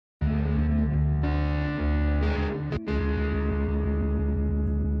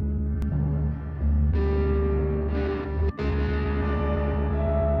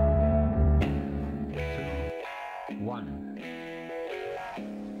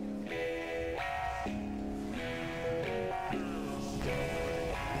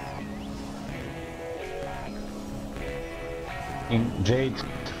In Jade.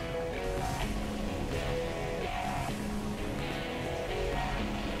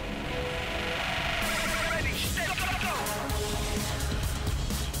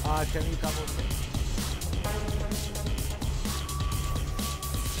 Can you come with me?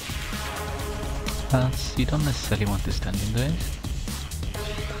 You don't necessarily want to stand in those.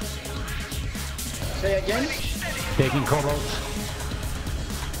 Say again? Taking Cobalt.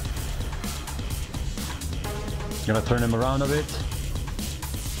 Gonna turn him around a bit.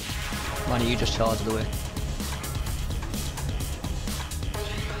 Why don't you just charge the way?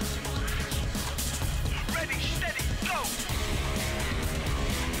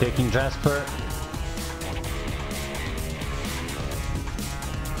 Taking Jasper.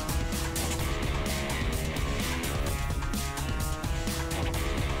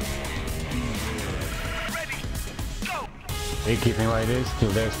 Hey, keeping like this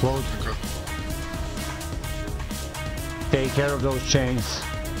till they explode. Take care of those chains.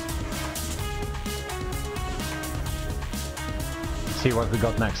 See what we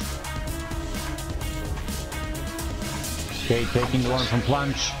got next. Okay, taking the one from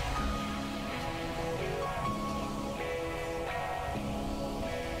Plunge.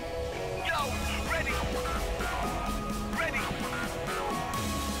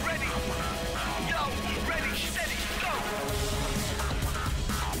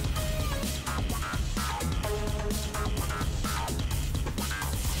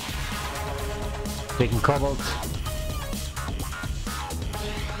 Taking Cobalt.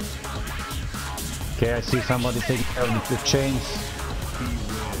 Okay, I see somebody taking care of the chains.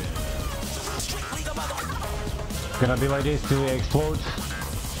 Gonna be like this till they explode.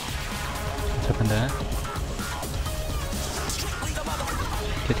 What's happened there?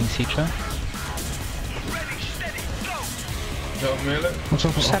 Getting Citra. What's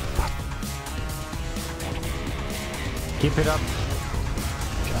up? What's up? Keep it up.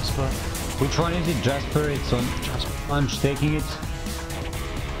 Jasper. Which one is it? Jasper, it's on Jasper. Punch, taking it.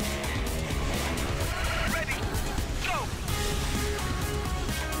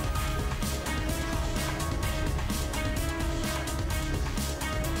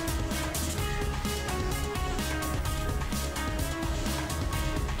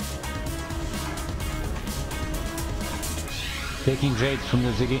 Taking Jade from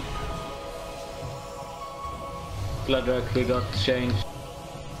the Ziggy. Bloodrock, we got changed.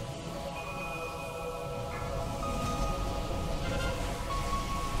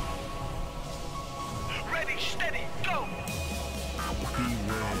 Ready, steady, go!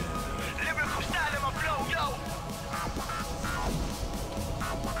 Lyrical style in my flow, yo!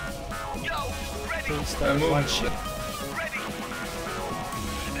 Yo, ready! One shit. Ready!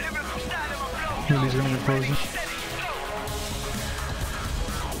 Lyrical style in my flow, yo! He's gonna get frozen.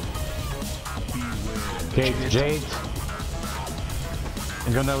 Okay, Jade.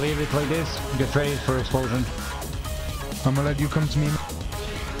 I'm gonna leave it like this. Get ready for explosion. I'm gonna let you come to me.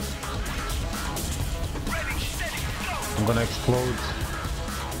 I'm gonna explode.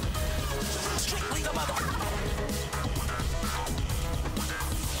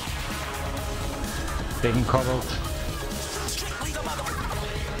 Taking Cobalt.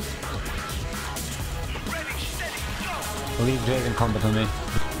 Leave Jade in combat on me.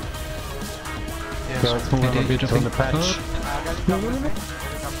 Yes, So let's move on a bit from the patch.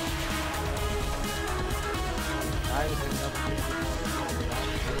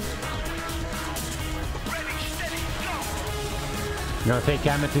 I'm gonna take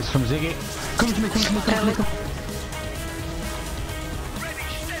Amethyst from Ziggy. Come to me, come to me, come to me. Come.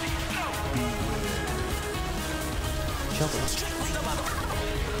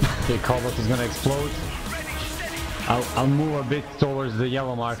 Okay, Cobalt is gonna explode. I'll move a bit towards the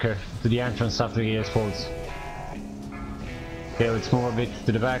yellow marker, to the entrance after he explodes. Okay, let's move a bit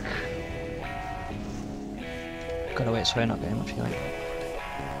to the back. Gotta wait so we're not getting much healing.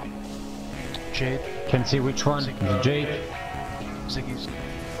 Jade. Can see which one? The Jade. Ziggy's.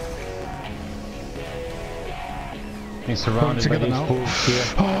 He's surrounded by these fools here.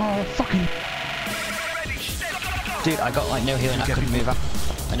 Oh, fucking. Dude, I got like no healing, I couldn't move up.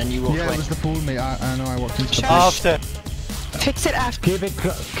 And then you walked Yeah, away. it was the pool, mate. I know I walked into the pool. After. Fix it after. Keep it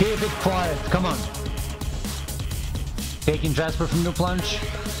quiet, come on. Taking Jasper from the plunge.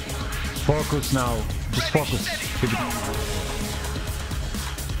 Focus now, just focus. Keep it.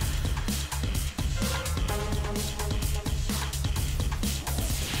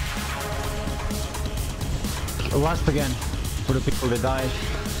 Last again, for the people that died.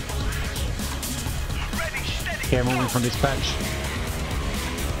 Okay, moving from this patch.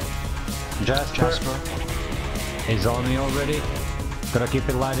 Jasper is on me already. Gotta keep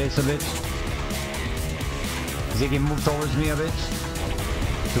it like this a bit. Ziggy, move towards me a bit.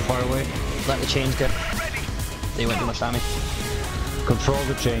 Too far away. Let the chains go. They won't do much damage. Control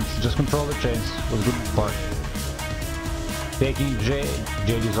the chains. Just control the chains. Was good part. Taking Jade.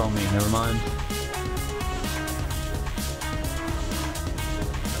 Jade is on me. Never mind.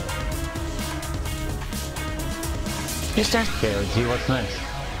 He's there. Okay, let's see what's next.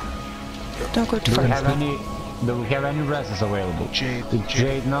 Don't go too Do far. we have any reses available? Jade. The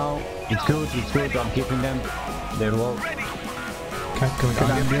Jade now. It's good. I'm keeping them. They're low. Okay, can we go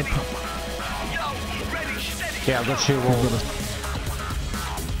down here? Yeah, I've got shield wall.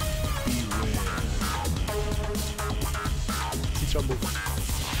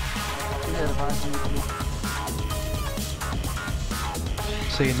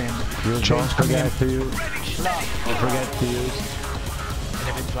 Say your name. Don't forget to use. Don't forget to use.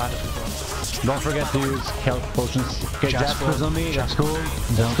 Don't forget to use health potions. Okay, Jasper's on me. That's cool.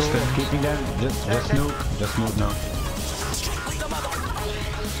 That's cool. Keeping them. Just nuke. Just nuke now.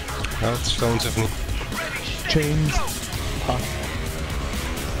 Stones of me. Chains.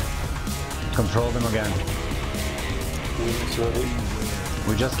 Control them again.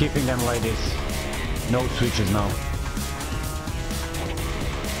 We're just keeping them like this. No switches now.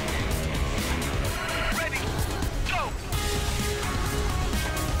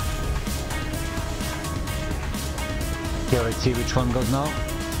 Okay, let's see which one goes now.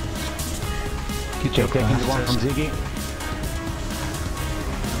 Okay, taking the one from Ziggy.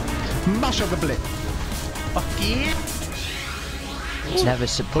 Mash up the blip. Never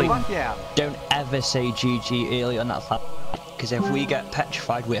support. Fuck yeah. Don't ever say GG early on that fight, because if we get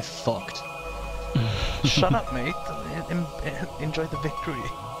petrified, we're fucked. Shut up, mate. Enjoy the victory.